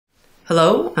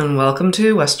Hello and welcome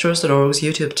to Westeros.org's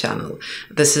YouTube channel.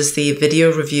 This is the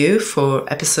video review for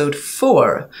episode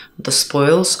 4, The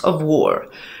Spoils of War.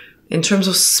 In terms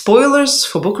of spoilers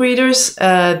for book readers,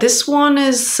 this one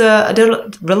is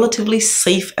a relatively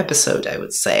safe episode, I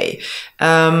would say.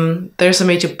 There's a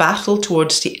major battle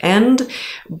towards the end,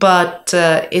 but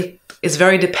it is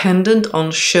very dependent on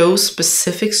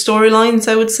show-specific storylines,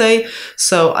 I would say.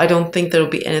 So I don't think there will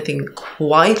be anything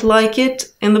quite like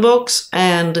it in the books.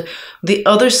 And the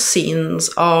other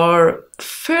scenes are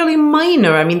fairly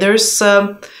minor. I mean, there's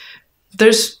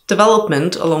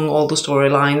development along all the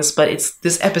storylines, but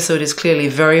this episode is clearly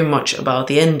very much about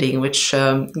the ending, which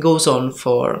goes on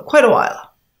for quite a while.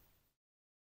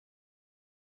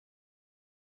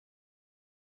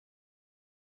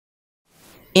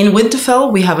 In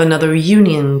Winterfell, we have another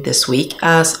reunion this week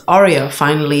as Arya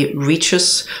finally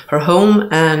reaches her home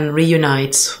and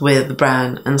reunites with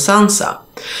Bran and Sansa.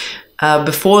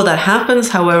 Before that happens,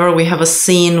 however, we have a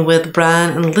scene with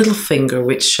Bran and Littlefinger,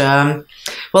 which,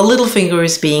 Littlefinger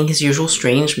is being his usual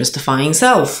strange, mystifying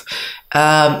self.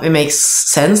 It makes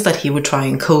sense that he would try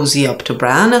and cozy up to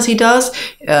Bran as he does.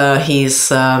 He's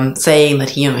saying that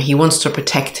he wants to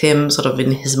protect him, sort of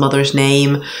in his mother's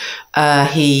name.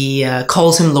 He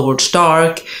calls him Lord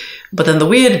Stark. But then the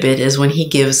weird bit is when he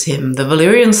gives him the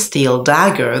Valyrian steel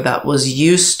dagger that was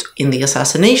used in the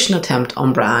assassination attempt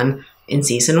on Bran in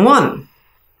season 1.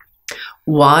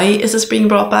 Why is this being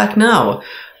brought back now?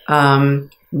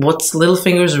 What's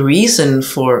Littlefinger's reason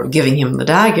for giving him the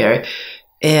dagger?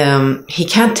 He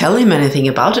can't tell him anything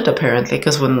about it, apparently,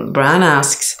 because when Bran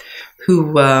asks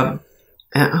who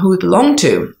it belonged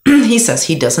to, he says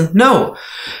he doesn't know,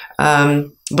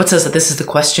 but says that this is the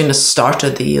question that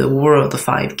started the War of the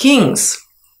Five Kings.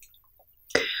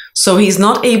 So he's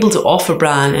not able to offer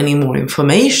Bran any more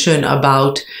information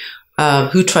about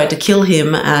who tried to kill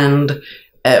him and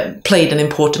played an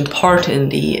important part in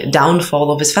the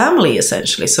downfall of his family,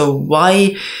 essentially. So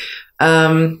why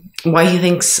he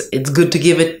thinks it's good to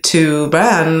give it to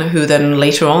Bran, who then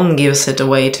later on gives it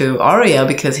away to Arya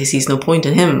because he sees no point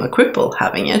in him, a cripple,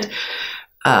 having it.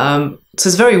 So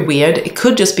it's very weird. It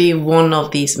could just be one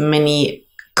of these many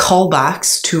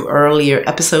callbacks to earlier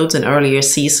episodes and earlier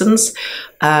seasons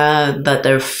that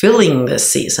they're filling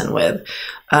this season with.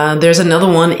 There's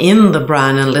another one in the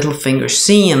Bran and Littlefinger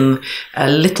scene.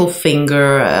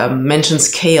 Littlefinger mentions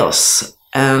chaos,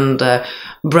 and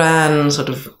Bran sort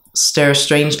of stares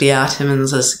strangely at him and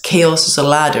says, "Chaos is a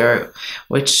ladder,"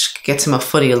 which gets him a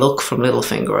funny look from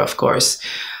Littlefinger, of course.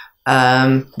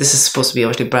 This is supposed to be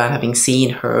obviously Bran having seen,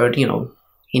 heard,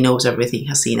 he knows everything,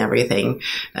 has seen everything,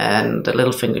 and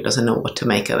Littlefinger doesn't know what to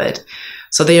make of it.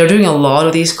 So they are doing a lot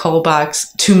of these callbacks,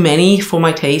 too many for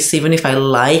my taste, even if I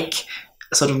like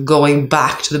sort of going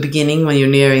back to the beginning when you're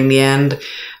nearing the end.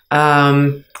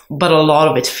 But a lot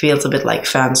of it feels a bit like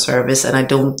fan service, and I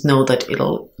don't know that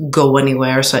it'll go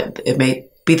anywhere, so it may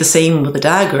be the same with the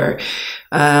dagger.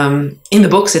 In the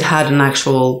books, it had an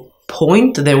actual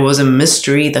point. There was a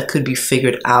mystery that could be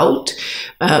figured out.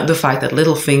 The fact that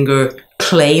Littlefinger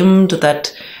claimed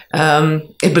that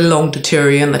it belonged to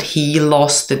Tyrion, that he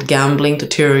lost it gambling to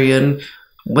Tyrion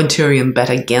when Tyrion bet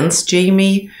against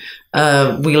Jaime.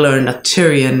 We learn that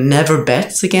Tyrion never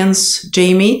bets against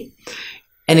Jaime.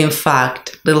 And in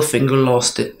fact, Littlefinger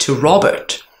lost it to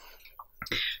Robert.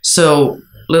 So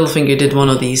Littlefinger did one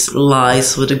of these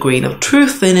lies with a grain of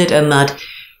truth in it, and that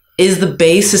is the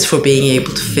basis for being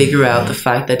able to figure out the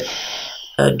fact that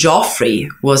Joffrey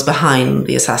was behind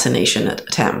the assassination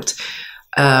attempt.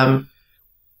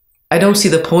 I don't see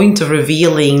the point of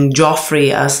revealing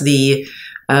Joffrey as the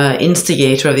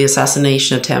instigator of the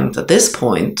assassination attempt at this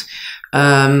point,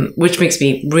 which makes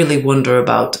me really wonder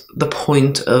about the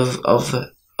point of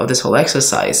this whole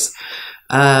exercise.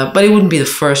 But it wouldn't be the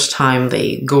first time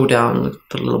they go down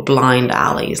the little blind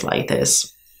alleys like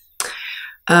this.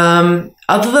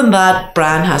 Other than that,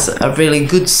 Bran has a really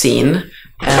good scene,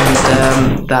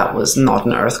 and that was not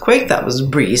an earthquake, that was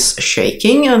Breeze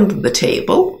shaking under the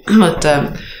table, but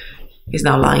he's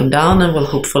now lying down and will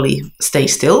hopefully stay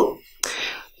still.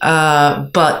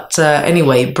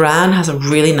 Anyway, Bran has a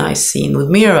really nice scene with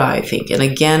Meera, I think, and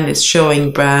again it's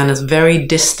showing Bran as very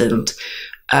distant,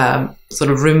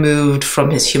 sort of removed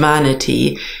from his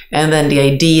humanity, and then the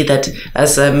idea that,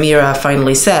 as Meera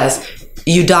finally says,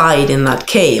 you died in that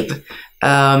cave.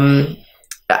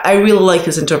 I really like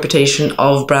this interpretation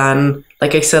of Bran.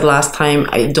 Like I said last time,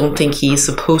 I don't think he's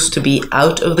supposed to be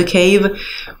out of the cave,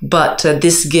 but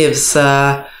this gives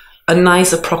a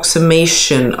nice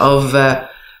approximation of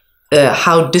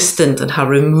how distant and how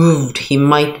removed he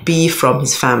might be from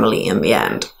his family in the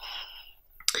end.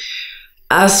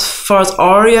 As far as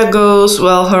Arya goes,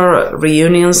 well, her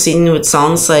reunion scene with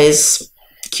Sansa is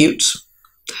cute.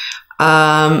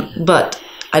 But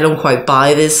I don't quite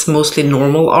buy this mostly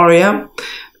normal Arya.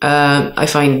 I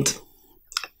find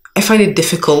it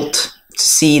difficult to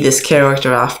see this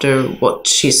character after what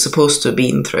she's supposed to have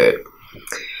been through.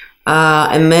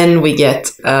 And then we get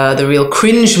the real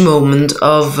cringe moment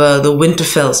of the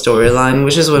Winterfell storyline,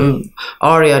 which is when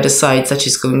Arya decides that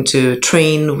she's going to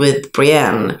train with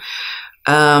Brienne.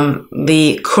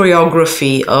 The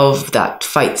choreography of that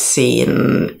fight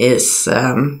scene is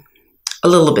a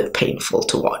little bit painful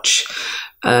to watch.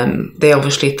 They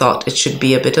obviously thought it should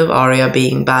be a bit of Arya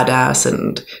being badass,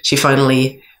 and she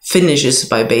finally finishes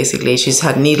by basically, she's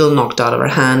had needle knocked out of her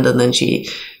hand, and then she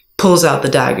pulls out the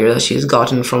dagger that she's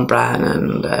gotten from Bran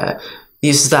and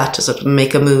uses that to sort of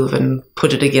make a move and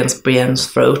put it against Brienne's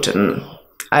throat. And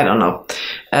I don't know.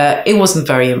 It wasn't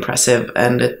very impressive,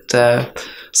 and it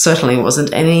certainly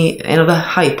wasn't any of the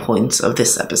high points of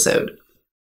this episode.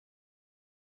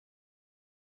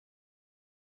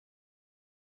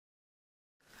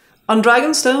 On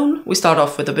Dragonstone, we start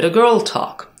off with a bit of girl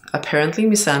talk. Apparently,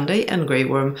 Missandei and Grey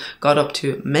Worm got up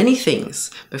to many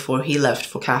things before he left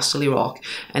for Casterly Rock,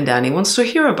 and Dany wants to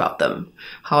hear about them.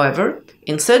 However,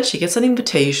 instead she gets an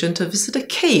invitation to visit a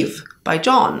cave by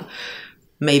Jon.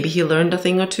 Maybe he learned a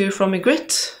thing or two from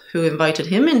Ygritte, who invited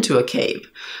him into a cave,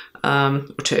 or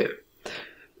two.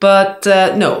 But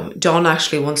no, Jon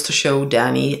actually wants to show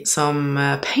Dany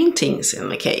some paintings in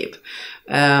the cave.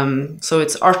 So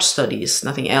it's art studies,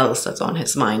 nothing else that's on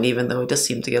his mind, even though it does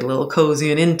seem to get a little cozy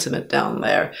and intimate down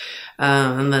there.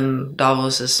 And then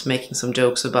Davos is making some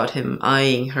jokes about him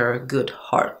eyeing her good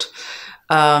heart.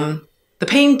 The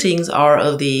paintings are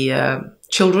of the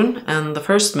children and the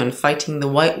First Men fighting the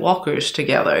White Walkers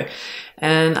together.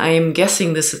 And I am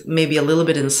guessing this may be a little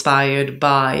bit inspired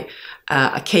by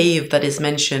a cave that is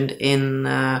mentioned in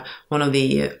one of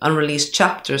the unreleased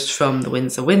chapters from The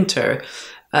Winds of Winter.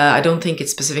 I don't think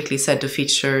it's specifically said to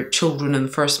feature children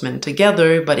and First Men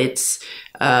together, but it's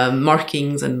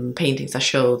markings and paintings that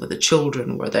show that the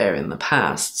children were there in the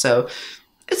past. So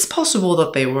it's possible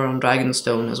that they were on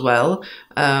Dragonstone as well.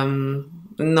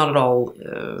 Not at all,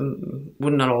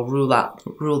 would not all rule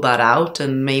that out,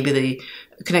 and maybe the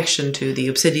connection to the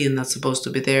obsidian that's supposed to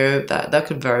be there, that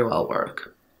could very well work.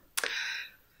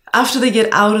 After they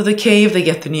get out of the cave, they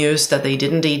get the news that they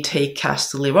did indeed take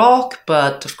Casterly Rock,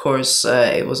 but of course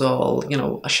it was all,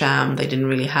 a sham. They didn't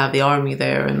really have the army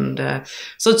there, and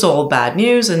so it's all bad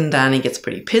news, and Dany gets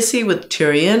pretty pissy with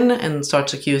Tyrion and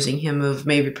starts accusing him of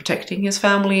maybe protecting his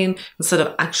family instead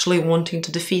of actually wanting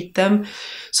to defeat them.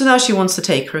 So now she wants to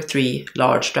take her 3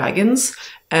 large dragons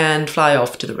and fly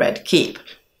off to the Red Keep.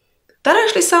 That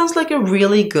actually sounds like a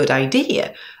really good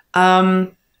idea.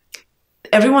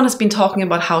 Everyone has been talking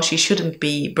about how she shouldn't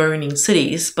be burning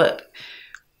cities, but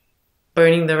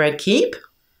burning the Red Keep?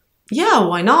 Yeah,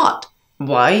 why not?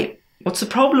 Why? What's the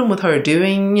problem with her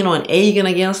doing, an Aegon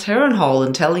against Harrenhal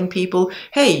and telling people,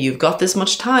 hey, you've got this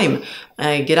much time,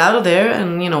 get out of there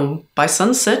and, by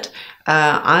sunset,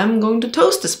 I'm going to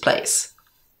toast this place.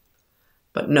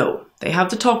 But no, they have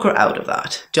to talk her out of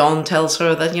that. Jon tells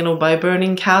her that, by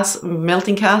burning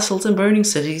melting castles and burning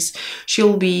cities,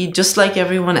 she'll be just like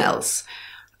everyone else.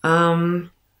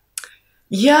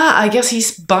 Yeah, I guess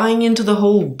he's buying into the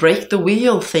whole break the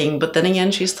wheel thing, but then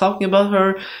again, she's talking about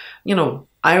her,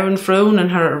 Iron Throne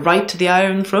and her right to the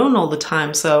Iron Throne all the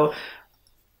time, so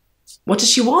what does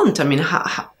she want? I mean,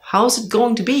 how's it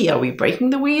going to be? Are we breaking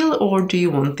the wheel, or do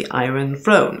you want the Iron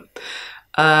Throne?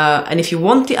 And if you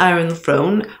want the Iron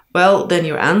Throne, well, then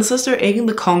your ancestor, Aegon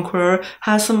the Conqueror,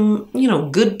 has some,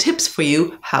 good tips for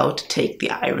you how to take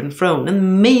the Iron Throne.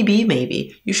 And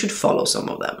maybe you should follow some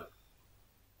of them.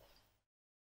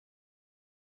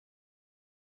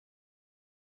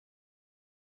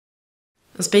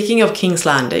 And speaking of King's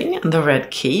Landing and the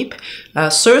Red Keep,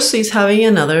 Cersei's having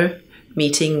another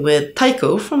meeting with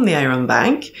Tycho from the Iron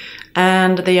Bank,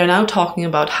 and they are now talking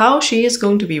about how she is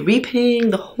going to be repaying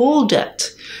the whole debt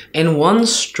in one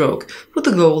stroke with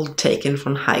the gold taken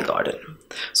from Highgarden.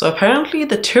 So apparently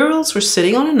the Tyrells were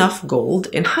sitting on enough gold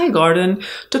in Highgarden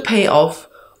to pay off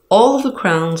all of the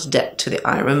Crown's debt to the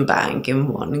Iron Bank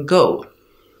in one go.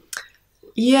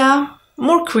 Yeah,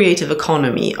 more creative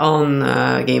economy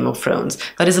on Game of Thrones.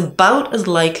 That is about as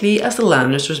likely as the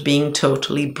Lannisters being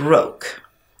totally broke.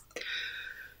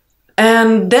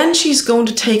 And then she's going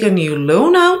to take a new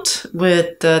loan out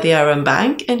with the Iron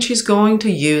Bank, and she's going to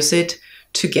use it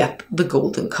to get the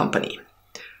Golden Company.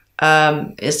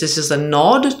 Is this just a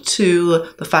nod to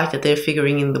the fact that they're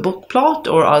figuring in the book plot,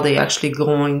 or are they actually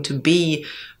going to be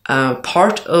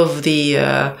part of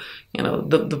the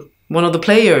one of the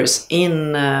players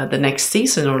in the next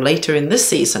season or later in this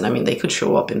season. I mean, they could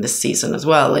show up in this season as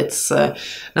well. It's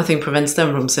nothing prevents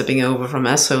them from sipping over from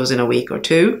Essos in a week or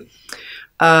two.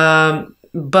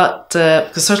 But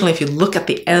because certainly if you look at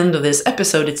the end of this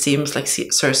episode, it seems like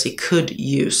Cersei could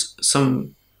use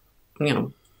some,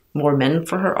 more men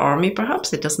for her army,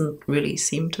 perhaps. It doesn't really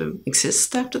seem to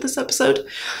exist after this episode.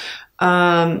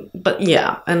 But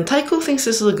yeah, and Tycho thinks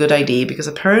this is a good idea because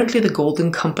apparently the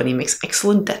Golden Company makes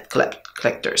excellent debt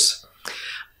collectors.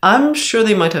 I'm sure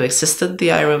they might have existed,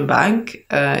 the Iron Bank,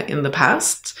 in the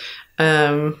past.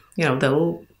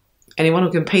 Anyone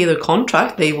who can pay their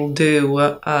contract, they will do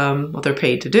what they're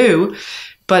paid to do.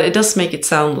 But it does make it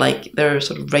sound like they're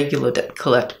sort of regular debt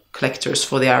collectors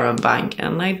for the Iron Bank,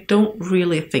 and I don't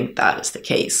really think that is the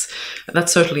case.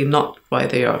 That's certainly not why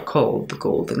they are called the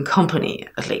Golden Company,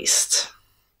 at least.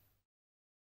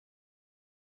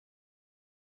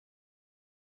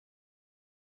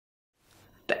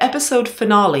 The episode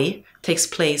finale takes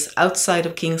place outside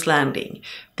of King's Landing.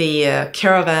 The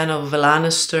caravan of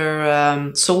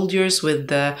Lannister soldiers with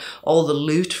all the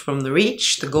loot from the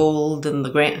Reach, the gold and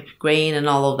the grain and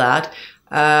all of that,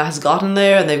 has gotten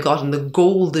there, and they've gotten the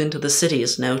gold into the city,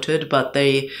 as noted, but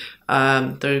they're,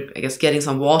 I guess, getting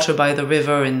some water by the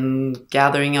river and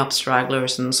gathering up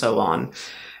stragglers and so on.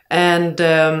 And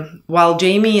while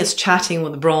Jaime is chatting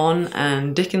with Bronn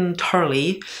and Dickon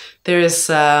Turley, there's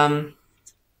a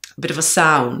bit of a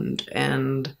sound,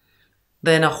 and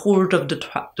then a horde of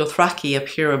Dothraki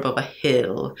appear above a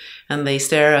hill, and they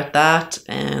stare at that,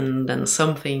 and then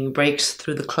something breaks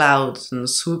through the clouds and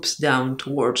swoops down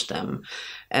towards them,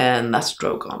 and that's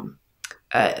Drogon.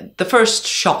 The first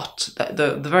shot,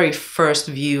 the very first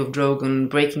view of Drogon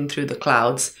breaking through the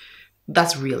clouds,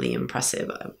 that's really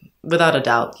impressive. Without a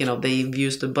doubt, they've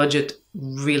used the budget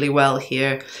really well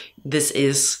here. This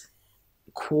is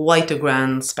quite a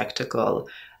grand spectacle.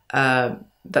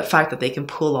 The fact that they can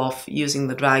pull off using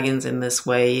the dragons in this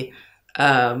way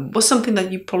was something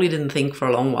that you probably didn't think for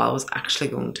a long while was actually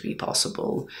going to be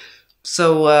possible.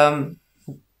 So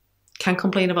can't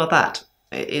complain about that.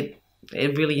 It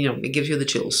really, it gives you the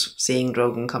chills seeing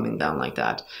Drogon coming down like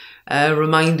that.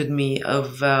 Reminded me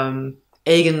of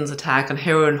Aegon's attack on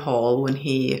Harrenhal when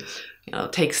he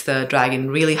takes the dragon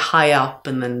really high up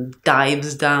and then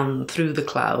dives down through the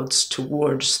clouds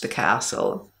towards the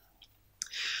castle.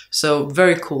 So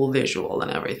very cool visual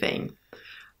and everything.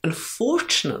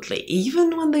 Unfortunately,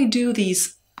 even when they do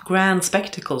these grand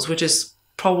spectacles, which is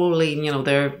probably,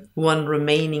 their one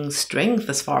remaining strength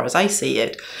as far as I see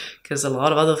it, because a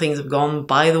lot of other things have gone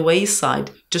by the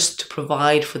wayside just to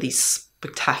provide for these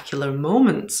spectacular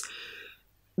moments,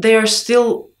 they are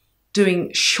still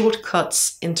doing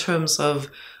shortcuts in terms of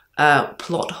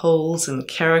plot holes and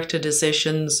character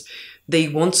decisions. They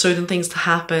want certain things to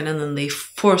happen and then they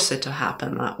force it to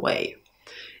happen that way.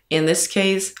 In this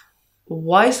case,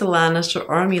 why is the Lannister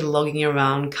army lugging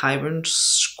around Qyburn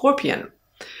Scorpion?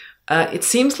 It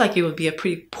seems like it would be a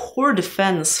pretty poor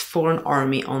defense for an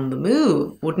army on the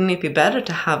move. Wouldn't it be better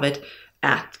to have it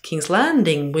at King's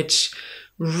Landing, which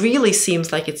really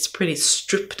seems like it's pretty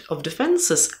stripped of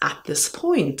defenses at this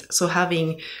point? So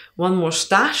having one more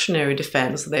stationary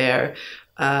defense there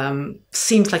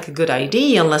seems like a good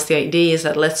idea, unless the idea is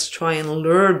that let's try and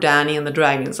lure Dany and the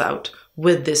dragons out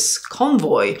with this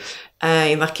convoy.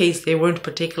 In that case, they weren't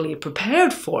particularly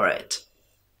prepared for it.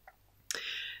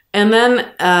 And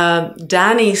then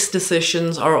Dany's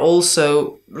decisions are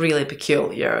also really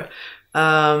peculiar.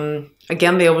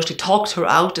 Again, they obviously talked her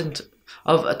out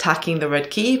of attacking the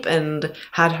Red Keep and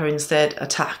had her instead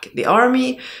attack the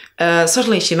army.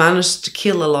 Certainly she managed to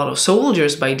kill a lot of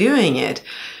soldiers by doing it.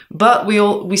 But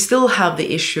we still have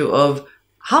the issue of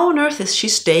how on earth is she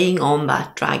staying on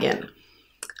that dragon?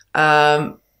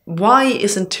 Why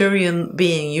isn't Tyrion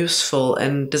being useful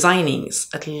and designing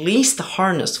at least a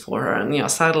harness for her, and a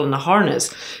saddle and a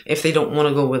harness if they don't want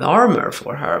to go with armor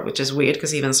for her, which is weird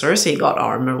because even Cersei got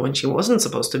armor when she wasn't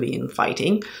supposed to be in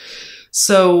fighting.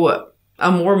 So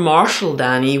a more martial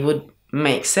Dany would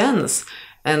make sense.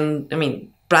 And I mean,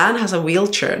 Bran has a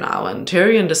wheelchair now, and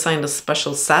Tyrion designed a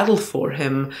special saddle for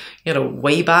him,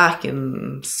 way back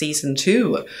in season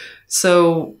 2.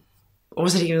 So, or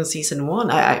was it even season 1?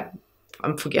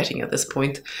 I'm forgetting at this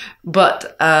point.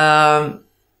 But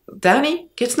Dany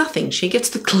gets nothing. She gets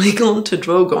to cling on to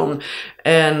Drogon,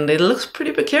 and it looks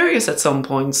pretty precarious at some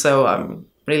point. So I'm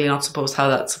really not supposed how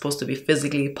that's supposed to be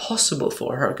physically possible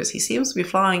for her, because he seems to be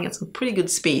flying at some pretty good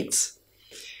speeds.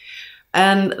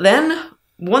 And then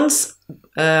once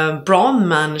Bronn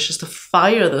manages to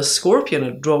fire the Scorpion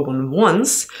at Drogon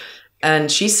once,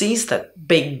 and she sees that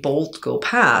big bolt go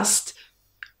past,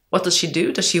 what does she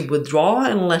do? Does she withdraw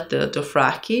and let the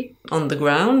Dothraki on the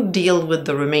ground deal with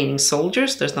the remaining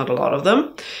soldiers? There's not a lot of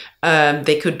them.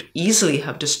 They could easily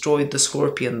have destroyed the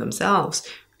Scorpion themselves.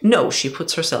 No, she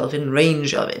puts herself in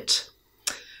range of it.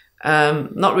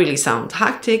 Not really sound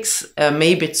tactics.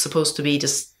 Maybe it's supposed to be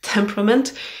just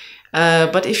temperament.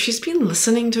 But if she's been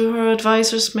listening to her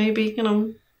advisors, maybe,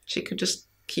 she could just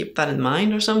keep that in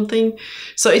mind or something.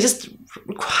 So it just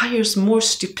requires more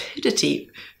stupidity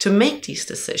to make these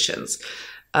decisions.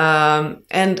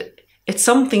 And it's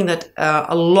something that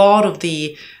a lot of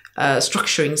the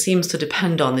structuring seems to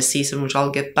depend on this season, which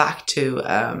I'll get back to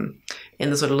in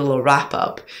the sort of little wrap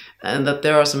up, and that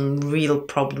there are some real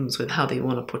problems with how they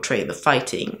want to portray the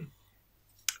fighting.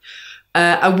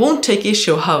 I won't take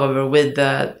issue, however, with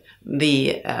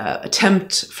the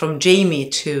attempt from Jaime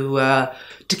to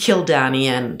kill Dany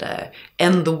and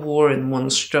end the war in one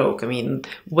stroke. I mean,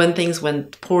 when things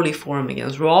went poorly for him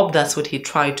against Robb, that's what he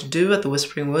tried to do at the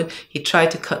Whispering Wood. He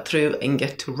tried to cut through and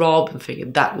get to Robb and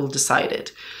figured that will decide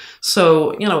it.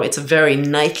 So, it's a very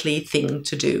knightly thing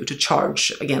to do, to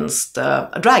charge against a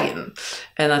dragon.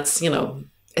 And that's,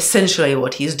 essentially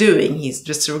what he's doing. He's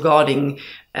disregarding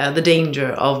the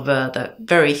danger of that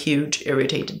very huge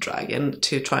irritated dragon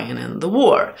to try and end the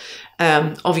war.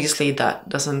 Obviously that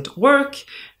doesn't work,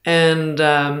 and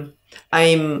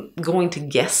I'm going to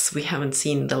guess we haven't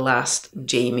seen the last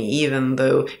Jaime, even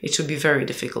though it should be very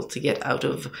difficult to get out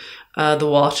of the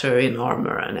water in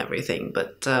armor and everything,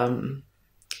 but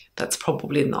that's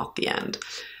probably not the end.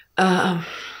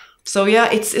 So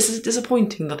yeah, it's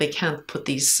disappointing that they can't put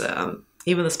these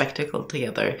even the spectacle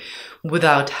together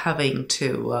without having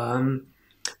to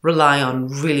rely on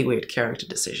really weird character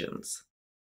decisions.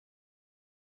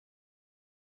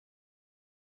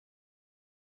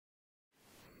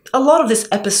 A lot of this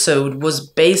episode was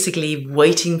basically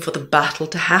waiting for the battle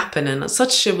to happen, and as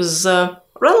such it was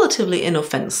relatively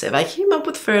inoffensive. I came up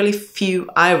with fairly few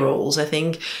eye rolls, I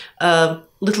think.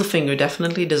 Littlefinger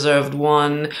definitely deserved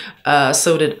one.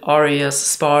 So did Arya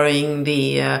sparring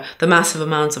the massive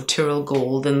amounts of Tyrell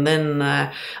gold, and then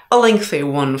a lengthy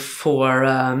one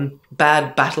for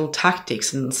bad battle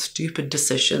tactics and stupid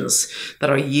decisions that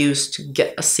are used to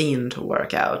get a scene to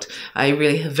work out. I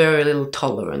really have very little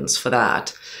tolerance for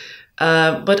that.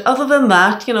 But other than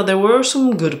that, there were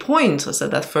some good points. I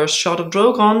said that first shot of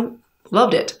Drogon,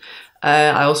 loved it.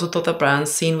 I also thought that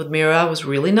Bran's scene with Mira was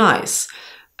really nice.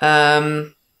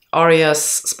 Arya's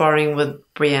sparring with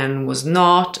Brienne was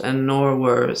not, and nor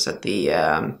was at the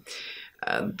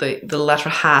latter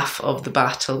half of the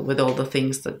battle, with all the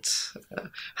things that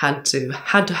had to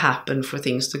happen for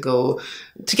things to go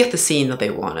to get the scene that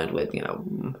they wanted, with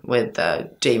with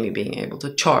Jaime being able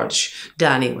to charge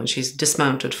Dany when she's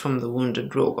dismounted from the wounded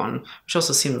Drogon, which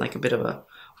also seemed like a bit of a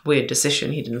weird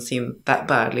decision. He didn't seem that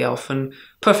badly off and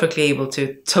perfectly able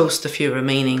to toast a few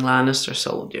remaining Lannister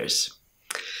soldiers.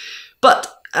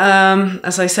 But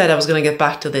as I said, I was going to get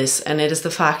back to this, and it is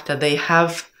the fact that they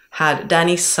have had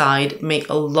Dany's side make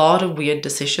a lot of weird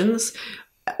decisions,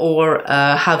 or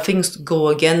have things go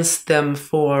against them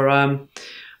for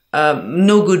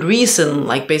no good reason,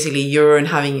 like basically Euron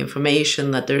having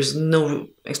information that there's no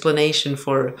explanation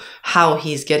for how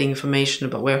he's getting information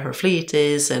about where her fleet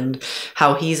is, and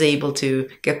how he's able to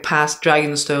get past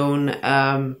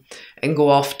Dragonstone and go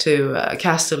off to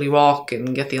Casterly Rock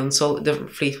and get the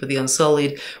fleet with the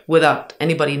Unsullied without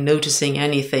anybody noticing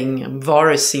anything. And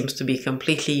Varys seems to be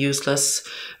completely useless.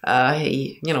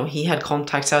 He had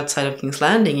contacts outside of King's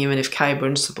Landing, even if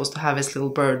Qyburn's supposed to have his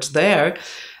little birds there.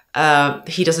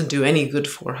 He doesn't do any good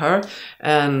for her,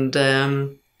 and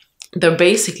they're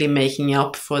basically making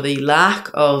up for the lack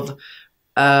of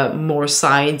more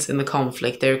sides in the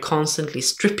conflict. They're constantly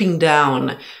stripping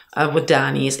down what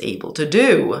Dany is able to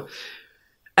do.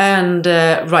 And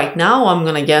right now, I'm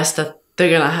going to guess that they're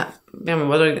going to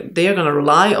whether they're going to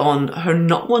rely on her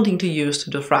not wanting to use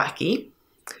the Dothraki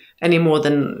any more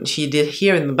than she did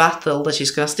here in the battle, that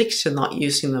she's going to stick to not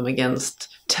using them against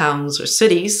towns or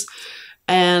cities.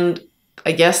 And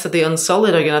I guess that the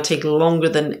Unsullied are going to take longer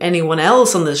than anyone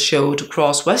else on this show to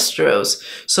cross Westeros,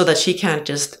 so that she can't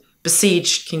just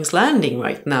besiege King's Landing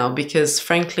right now, because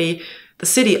frankly, the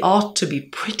city ought to be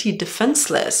pretty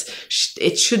defenseless.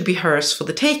 It should be hers for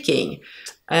the taking.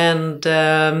 And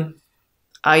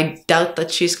I doubt that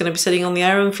she's going to be sitting on the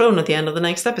Iron Throne at the end of the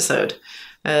next episode.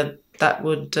 That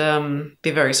would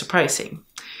be very surprising.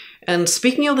 And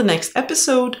speaking of the next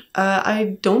episode,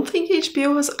 I don't think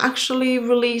HBO has actually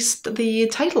released the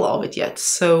title of it yet,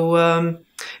 so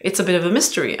it's a bit of a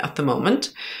mystery at the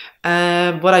moment.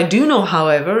 What I do know,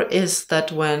 however, is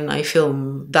that when I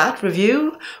film that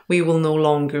review, we will no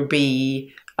longer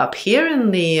be up here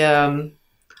in the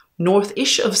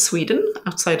north-ish of Sweden,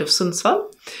 outside of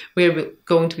Sundsvall. We're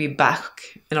going to be back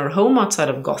in our home outside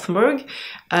of Gothenburg.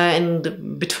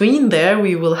 And between there,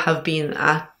 we will have been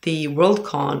at the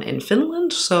Worldcon in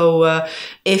Finland. So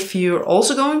if you're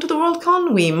also going to the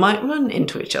Worldcon, we might run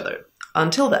into each other.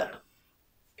 Until then.